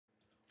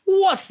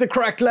What's the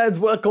crack, lads?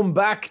 Welcome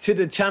back to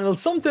the channel.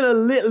 Something a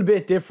little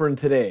bit different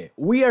today.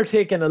 We are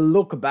taking a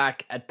look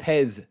back at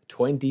PES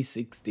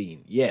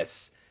 2016.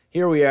 Yes,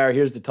 here we are.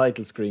 Here's the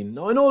title screen.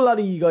 Now, I know a lot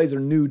of you guys are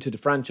new to the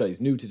franchise,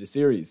 new to the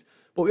series,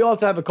 but we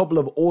also have a couple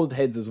of old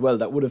heads as well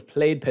that would have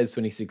played PES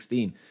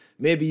 2016.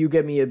 Maybe you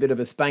gave me a bit of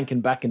a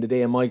spanking back in the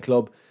day in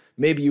Myclub.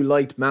 Maybe you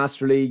liked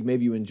Master League.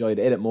 Maybe you enjoyed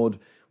edit mode.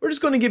 We're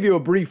just going to give you a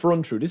brief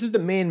run through. This is the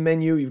main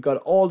menu. You've got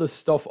all the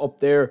stuff up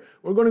there.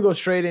 We're going to go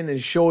straight in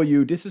and show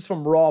you. This is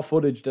from raw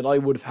footage that I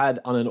would have had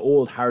on an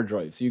old hard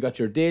drive. So you got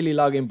your daily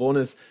login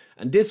bonus,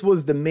 and this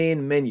was the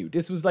main menu.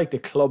 This was like the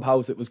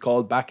clubhouse, it was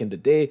called back in the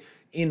day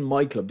in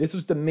Myclub. This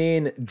was the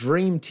main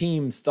Dream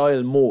Team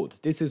style mode.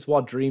 This is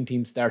what Dream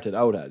Team started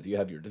out as. You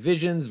have your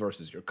divisions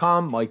versus your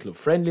Myclub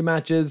friendly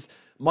matches,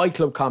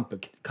 Myclub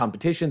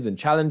competitions and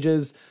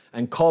challenges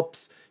and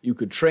cups. You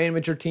could train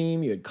with your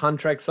team, you had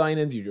contract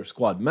signings, you had your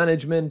squad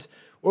management.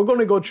 We're going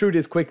to go through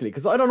this quickly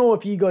because I don't know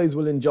if you guys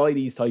will enjoy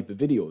these type of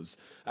videos.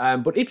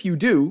 But if you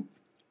do,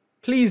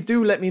 please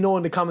do let me know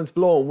in the comments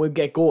below and we'll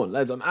get going.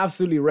 Lads, I'm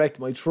absolutely wrecked.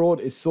 My throat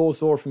is so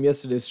sore from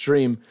yesterday's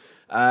stream.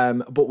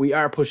 But we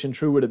are pushing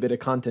through with a bit of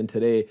content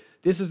today.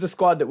 This is the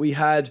squad that we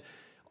had.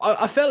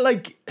 I felt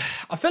like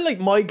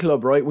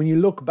Myclub, right? When you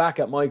look back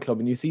at Myclub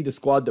and you see the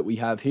squad that we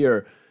have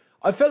here,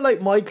 I felt like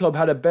Myclub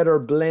had a better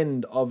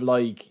blend of,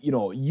 like, you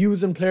know,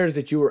 using players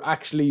that you were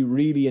actually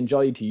really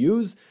enjoyed to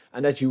use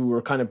and that you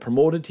were kind of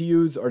promoted to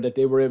use, or that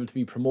they were able to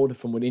be promoted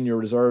from within your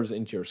reserves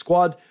into your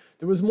squad.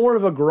 There was more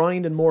of a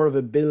grind and more of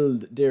a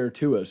build there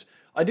to it.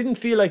 I didn't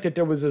feel like that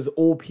there was as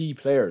OP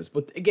players.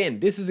 But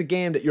again, this is a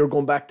game that you're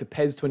going back to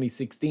PES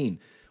 2016,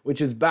 which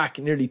is back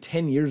nearly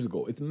 10 years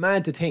ago. It's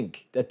mad to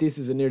think that this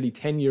is a nearly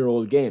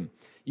 10-year-old game.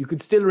 You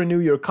could still renew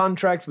your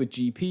contracts with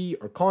GP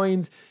or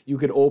coins. You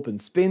could open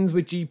spins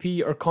with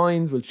GP or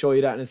coins. We'll show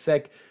you that in a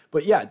sec.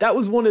 But yeah, that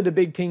was one of the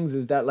big things,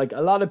 is that, like,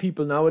 a lot of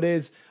people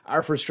nowadays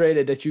are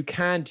frustrated that you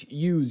can't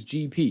use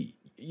GP.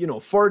 You know,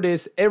 for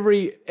this,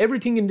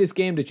 everything in this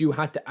game that you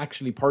had to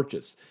actually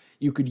purchase,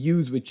 you could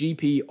use with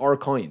GP or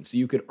coins. So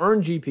you could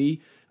earn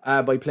GP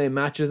by playing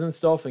matches and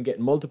stuff and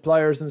getting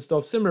multipliers and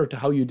stuff, similar to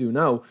how you do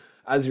now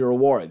as your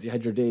rewards. You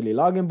had your daily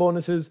login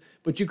bonuses,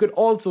 but you could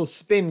also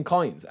spin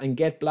coins and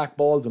get black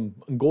balls and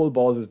gold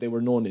balls, as they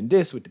were known in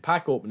this, with the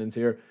pack openings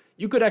here.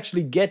 You could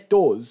actually get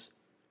those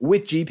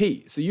with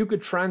GP. So you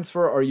could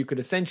transfer, or you could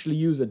essentially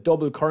use a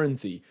double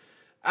currency.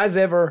 As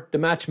ever, the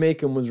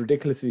matchmaking was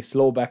ridiculously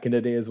slow back in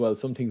the day as well.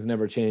 Some things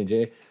never change,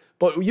 eh?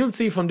 But you'll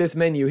see from this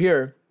menu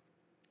here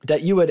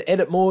that you had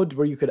edit mode,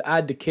 where you could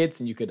add the kits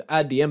and you could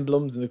add the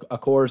emblems.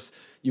 Of course,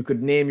 you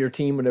could name your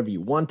team whatever you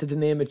wanted to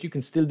name it. You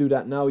can still do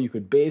that now. You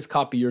could base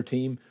copy your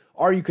team,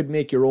 or you could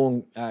make your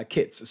own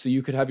kits. So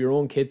you could have your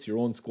own kits, your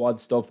own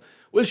squad stuff.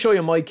 We'll show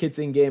you my kits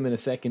in game in a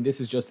second.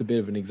 This is just a bit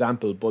of an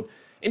example. But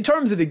in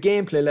terms of the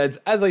gameplay, lads,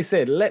 as I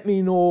said, let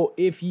me know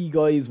if you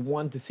guys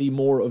want to see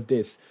more of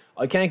this.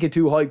 I can't get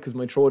too hyped because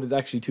my throat is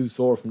actually too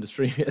sore from the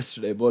stream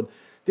yesterday, but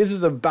this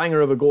is a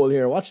banger of a goal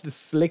here. Watch the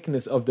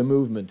slickness of the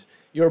movement.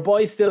 Your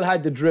boy still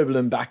had the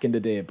dribbling back in the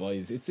day,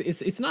 boys.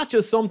 It's not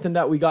just something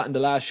that we got in the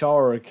last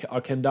shower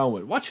or came down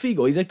with. Watch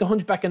Figo. He's like the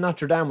Hunchback of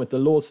Notre Dame with the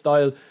low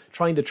style,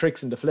 trying the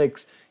tricks and the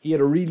flicks. He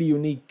had a really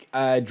unique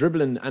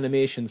dribbling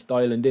animation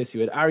style in this.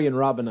 You had Arjen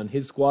Robben on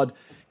his squad.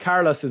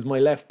 Carlos is my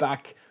left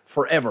back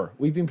forever.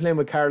 We've been playing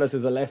with Carlos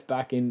as a left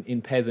back in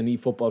PES and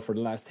eFootball for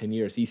the last 10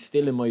 years. He's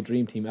still in my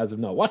dream team as of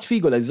now. Watch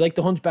Figo. He's like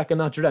the Hunchback of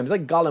Notre Dame. He's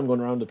like Gollum going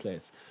around the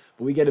place.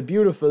 But we get a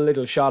beautiful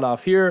little shot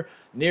off here,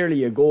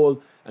 nearly a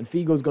goal, and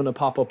Figo's going to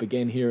pop up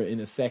again here in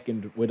a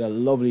second with a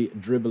lovely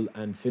dribble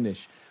and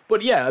finish.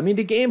 But yeah, I mean,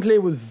 the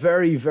gameplay was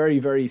very, very,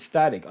 very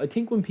static. I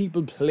think when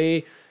people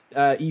play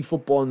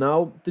eFootball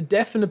now, the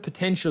definite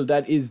potential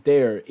that is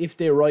there if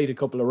they right a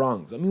couple of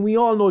wrongs. I mean, we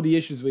all know the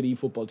issues with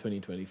eFootball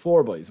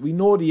 2024, boys. We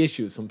know the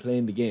issues from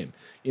playing the game.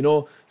 You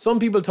know, some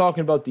people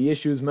talking about the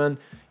issues, man.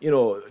 You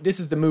know, this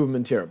is the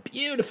movement here.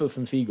 Beautiful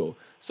from Figo.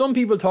 Some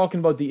people talking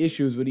about the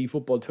issues with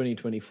eFootball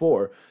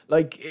 2024.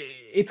 Like,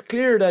 it's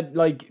clear that,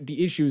 like,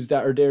 the issues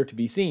that are there to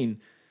be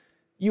seen,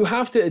 you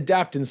have to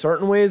adapt in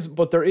certain ways,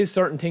 but there is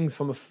certain things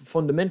from a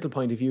fundamental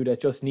point of view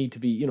that just need to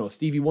be, you know,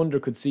 Stevie Wonder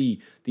could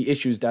see the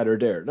issues that are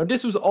there. Now,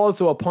 this was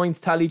also a points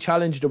tally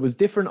challenge. There was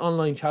different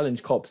online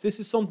challenge cups. This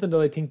is something that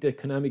I think that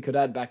Konami could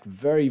add back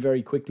very,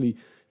 very quickly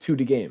to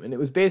the game. And it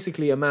was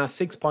basically amass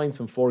 6 points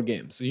from 4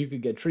 games. So you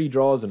could get 3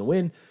 draws and a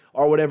win,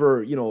 or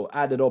whatever, you know,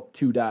 added up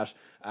to that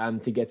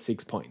to get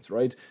 6 points,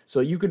 right? So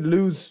you could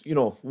lose, you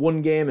know,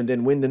 1 game and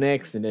then win the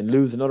next, and then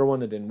lose another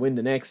one and then win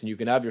the next, and you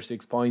could have your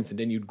 6 points, and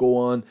then you'd go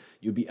on,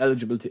 you'd be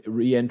eligible to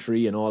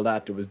re-entry and all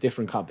that. There was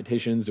different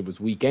competitions, there was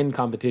weekend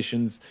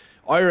competitions.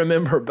 I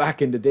remember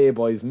back in the day,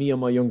 boys, me and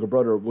my younger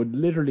brother would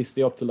literally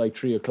stay up till like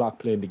 3 o'clock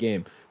playing the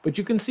game. But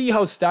you can see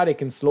how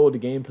static and slow the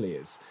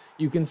gameplay is.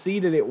 You can see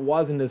that it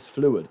wasn't as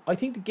fluid. I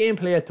think the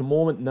gameplay at the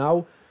moment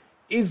now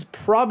is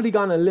probably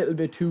gone a little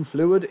bit too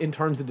fluid in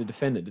terms of the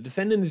defending. The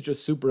defending is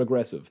just super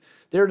aggressive.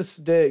 They're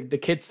the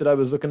kits that I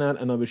was looking at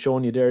and I was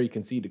showing you there. You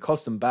can see the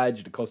custom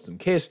badge, the custom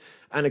kit,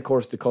 and of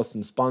course the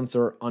custom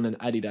sponsor on an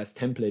Adidas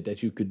template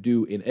that you could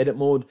do in edit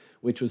mode,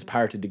 which was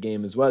part of the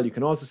game as well. You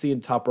can also see in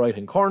the top right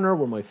hand corner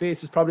where my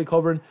face is probably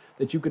covering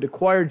that you could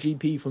acquire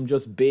GP from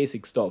just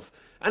basic stuff.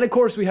 And of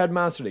course we had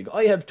Master League.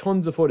 I have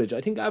tons of footage.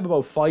 I think I have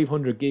about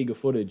 500 gig of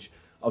footage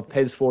of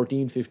PES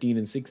 14, 15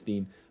 and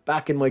 16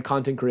 back in my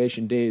content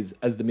creation days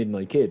as the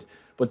Midnight Kid.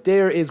 But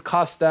there is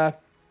Costa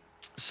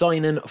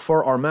signing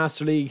for our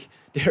Master League.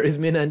 There is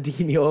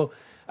Minandinho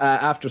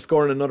after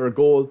scoring another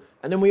goal.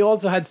 And then we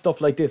also had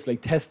stuff like this,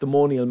 like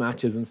testimonial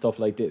matches and stuff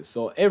like this.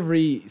 So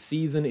every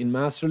season in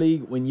Master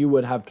League, when you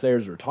would have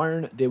players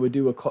retiring, they would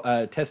do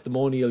a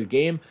testimonial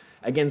game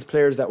against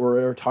players that were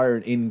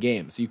retiring in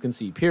game. So you can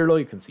see Pirlo,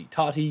 you can see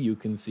Totti, you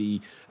can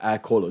see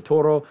Colo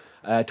Torre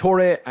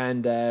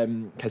and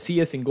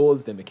Casillas in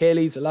goals, the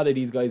Michelis. A lot of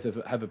these guys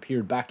have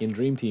appeared back in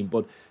Dream Team,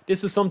 but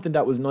this was something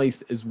that was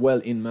nice as well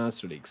in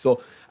Master League.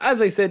 So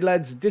as I said,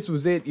 lads, this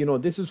was it. You know,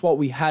 this is what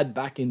we had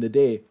back in the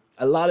day.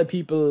 A lot of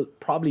people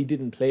probably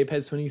didn't play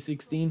PES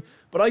 2016,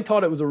 but I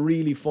thought it was a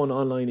really fun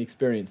online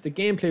experience. The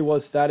gameplay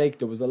was static.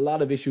 There was a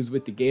lot of issues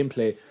with the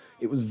gameplay.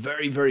 It was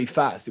very, very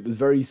fast. It was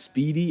very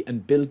speedy,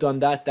 and built on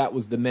that, that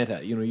was the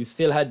meta. You know, you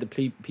still had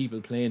the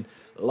people playing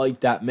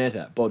like that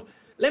meta. But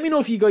let me know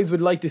if you guys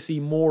would like to see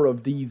more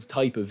of these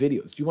type of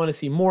videos. Do you want to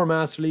see more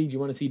Master League? Do you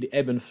want to see the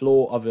ebb and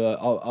flow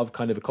of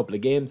kind of a couple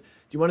of games?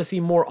 Do you want to see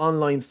more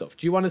online stuff?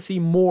 Do you want to see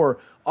more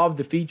of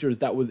the features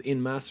that was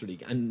in Master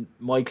League and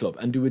Myclub,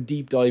 and do a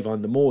deep dive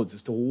on the modes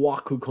as to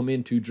what could come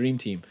into Dream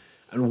Team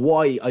and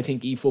why I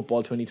think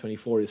eFootball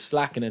 2024 is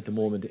slacking at the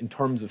moment in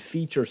terms of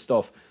feature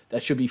stuff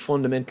that should be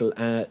fundamental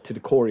to the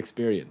core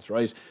experience,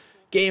 right?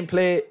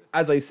 Gameplay,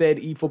 as I said,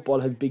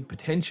 eFootball has big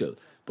potential.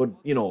 But,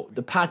 you know,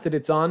 the path that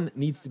it's on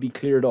needs to be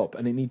cleared up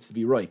and it needs to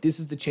be right. This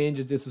is the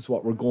changes. This is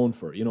what we're going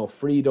for. You know,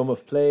 freedom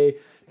of play,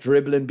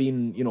 dribbling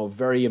being, you know,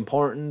 very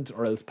important,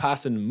 or else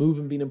passing and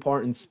moving being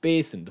important,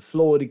 spacing, the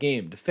flow of the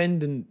game,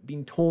 defending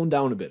being toned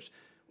down a bit.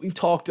 We've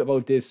talked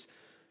about this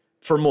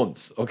for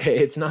months, okay?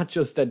 It's not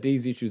just that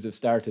these issues have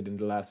started in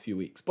the last few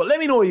weeks. But let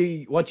me know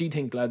what you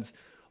think, lads.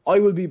 I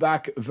will be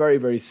back very,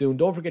 very soon.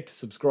 Don't forget to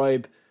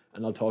subscribe,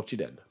 and I'll talk to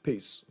you then.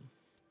 Peace.